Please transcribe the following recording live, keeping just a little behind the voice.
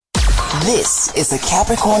This is the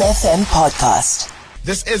Capricorn FM podcast.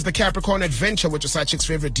 This is the Capricorn Adventure with your side chick's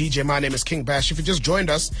favorite DJ. My name is King Bash. If you just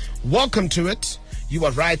joined us, welcome to it. You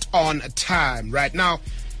are right on time. Right now,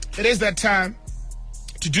 it is that time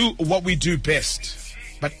to do what we do best.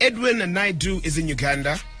 But Edwin Naidu is in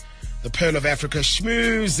Uganda, the Pearl of Africa,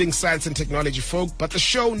 schmoozing science and technology folk. But the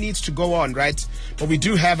show needs to go on, right? But we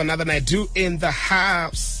do have another Naidu in the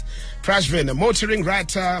house. Prashirwin, a motoring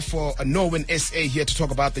writer for a Norway SA, here to talk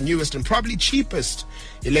about the newest and probably cheapest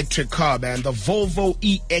electric car, man, the Volvo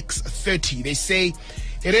EX30. They say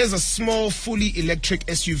it is a small, fully electric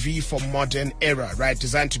SUV for modern era, right?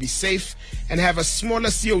 Designed to be safe and have a smaller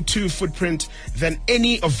CO2 footprint than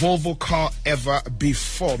any Volvo car ever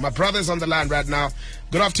before. My brother's on the line right now.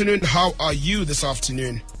 Good afternoon. How are you this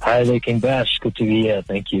afternoon? Hi there, King Bash. Good to be here.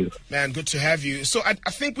 Thank you. Man, good to have you. So I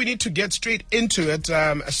think we need to get straight into it.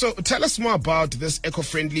 So tell us more about this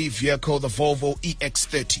eco-friendly vehicle, the Volvo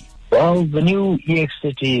EX30. Well, the new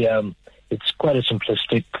EX30, it's quite a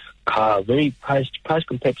simplistic car, very priced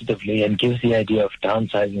competitively, and gives the idea of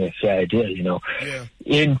downsizing a fair idea, you know. Yeah.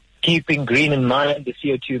 In keeping green in mind, the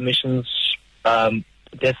CO2 emissions,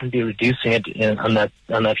 definitely reducing it on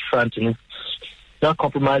that front, and it's not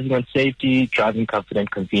compromising on safety, driving comfort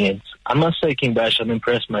and convenience. I must say, King Bash, I'm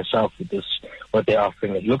impressed myself with this, what they're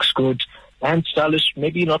offering. It looks good and stylish,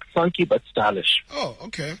 maybe not funky, but stylish. Oh,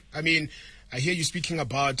 okay. I mean, I hear you speaking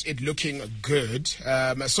about it looking good.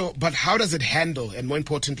 But how does it handle? And more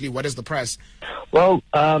importantly, what is the price? Well,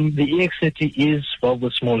 the EX30 is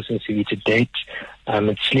Volvo's smallest SUV to date.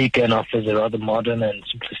 It's sleeker and offers a rather modern and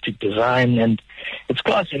simplistic design, and it's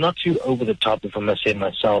classy, not too over the top, if I must say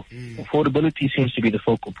myself. Affordability seems to be the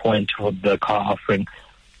focal point for the car, offering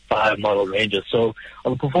 5 model ranges. So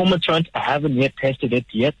on the performance front, I haven't yet tested it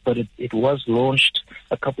yet, but it was launched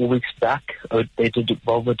a couple of weeks back.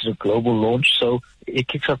 Volvo did a global launch, so it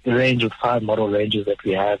kicks up the range with 5 model ranges that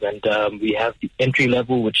we have, and we have the entry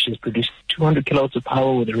level, which is producing 200 kilowatts of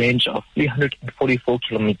power with a range of 344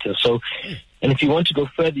 kilometers. So, and if you want to go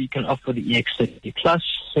further, you can offer the EX30 Plus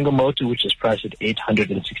single motor, which is priced at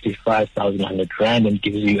 865,100 rand and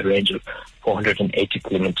gives you a range of 480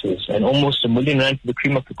 kilometers, and almost R1 million for the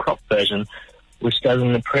cream of the crop version, which does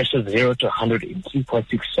an impressive 0 to 100 in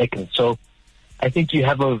 3.6 seconds. So I think you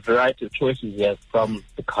have a variety of choices here from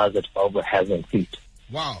the cars that Volvo has in fleet.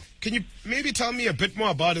 Wow. Can you maybe tell me a bit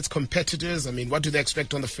more about its competitors? I mean, what do they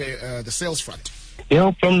expect on the sales front? You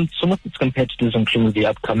know, from some of its competitors include the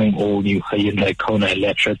upcoming all-new Hyundai Kona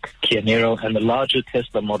Electric, Kia Niro, and the larger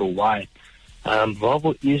Tesla Model Y.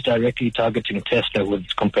 Volvo is directly targeting Tesla with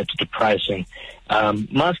its competitive pricing.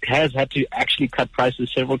 Musk has had to actually cut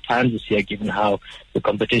prices several times this year, given how the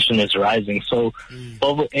competition is rising. So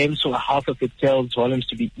Volvo aims for half of its sales volumes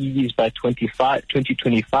to be EVs by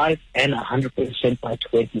 2025 and 100% by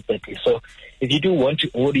 2030. So if you do want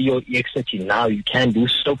to order your EX30 now, you can do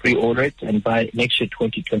so, pre-order it, and by next year,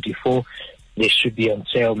 2024, they should be on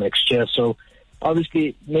sale next year. So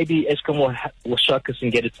obviously, maybe Eskom will shock us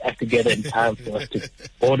and get its act together in time for us to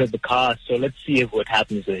order the car. So let's see what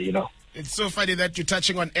happens there, you know. It's so funny that you're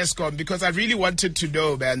touching on Eskom, because I really wanted to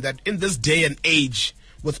know, man, that in this day and age,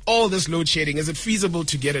 with all this load shedding, is it feasible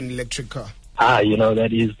to get an electric car? You know,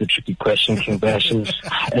 that is the tricky question, King Bash.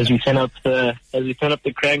 As we turn up the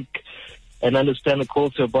crank and understand the call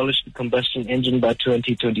to abolish the combustion engine by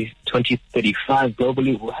 2035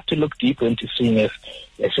 globally, we'll have to look deeper into seeing if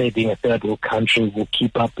SA, being a third world country, will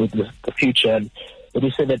keep up with the future. And when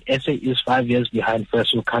we say that SA is 5 years behind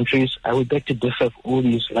first world countries, I would beg to differ if all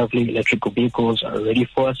these lovely electrical vehicles are ready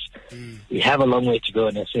for us. We have a long way to go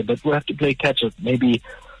in SA, but we'll have to play catch up. Maybe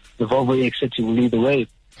the Volvo EX30 will lead the way.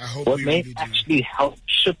 I hope what may really actually help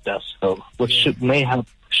shift us, though, may help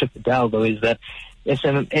shift the dial, though, is that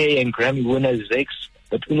SMA and Grammy winner Zex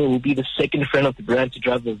Baton will be the second friend of the brand to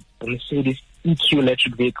drive the Mercedes EQ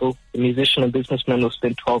electric vehicle. The musician and businessman will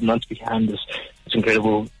spend 12 months behind this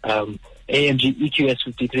incredible AMG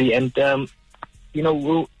EQS53, and you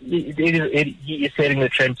know, he is setting the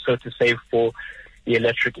trend, so to say, for the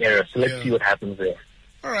electric era. So let's see what happens there.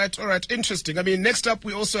 All right. Interesting. I mean, next up,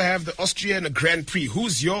 we also have the Austrian Grand Prix.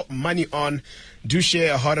 Who's your money on? Do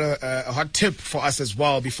share a hot tip for us as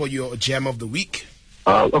well before your jam of the week.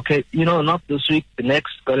 Okay, you know, not this week. The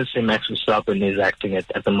next, gotta say, Max Verstappen is acting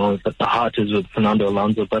at the moment, but the heart is with Fernando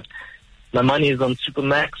Alonso. But my money is on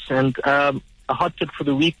Supermax, and a hot tip for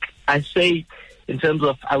the week, I say, in terms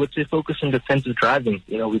of, I would say, focus on defensive driving.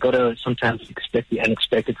 You know, we gotta sometimes expect the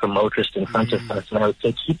unexpected from motorists in front of us, and I would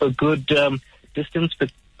say keep a good distance,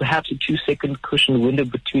 but perhaps a 2-second cushion window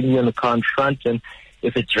between you and the car in front, and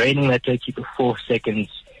if it's raining that day, keep it 4 seconds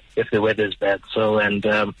if the weather is bad. So, and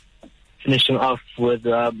finishing off with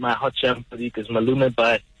my Hot Jam is Malume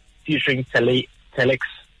by featuring Telex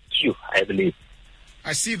Q, I believe.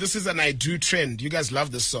 I see this is a Naidu trend. You guys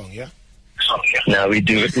love this song, yeah? No, we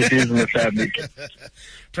do. It is in the family.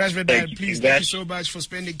 Prashirwin Naidu, please, thank you so much for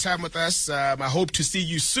spending time with us. I hope to see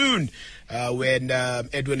you soon when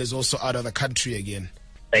Edwin is also out of the country again.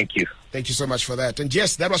 Thank you. Thank you so much for that. And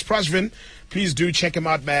yes, that was Prashirwin. Please do check him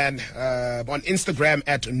out, man, on Instagram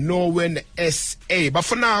at NorwinSA. But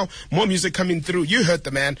for now, more music coming through. You heard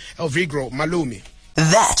the man, El Vigro, Malumi.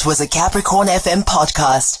 That was a Capricorn FM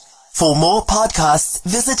podcast. For more podcasts,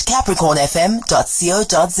 visit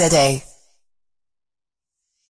capricornfm.co.za.